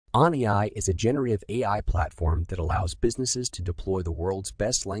oneAI is a generative AI platform that allows businesses to deploy the world's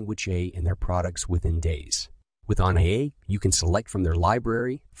best language AI in their products within days. With oneAI, you can select from their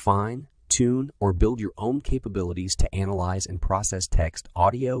library, fine, tune, or build your own capabilities to analyze and process text,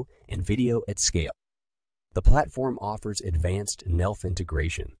 audio, and video at scale. The platform offers advanced NELF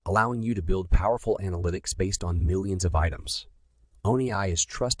integration, allowing you to build powerful analytics based on millions of items. oneAI is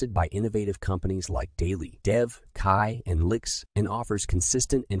trusted by innovative companies like Daily, Dev, Kai, and Lix, and offers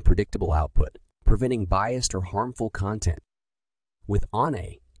consistent and predictable output, preventing biased or harmful content. With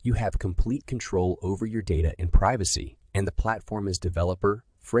oneAI, you have complete control over your data and privacy, and the platform is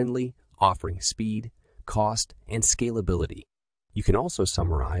developer-friendly, offering speed, cost, and scalability. You can also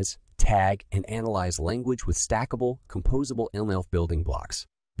summarize, tag, and analyze language with stackable, composable NELF building blocks,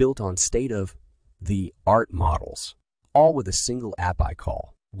 built on state-of-the-art models, all with a single API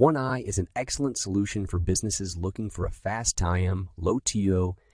call. oneAI is an excellent solution for businesses looking for a fast time, low TO,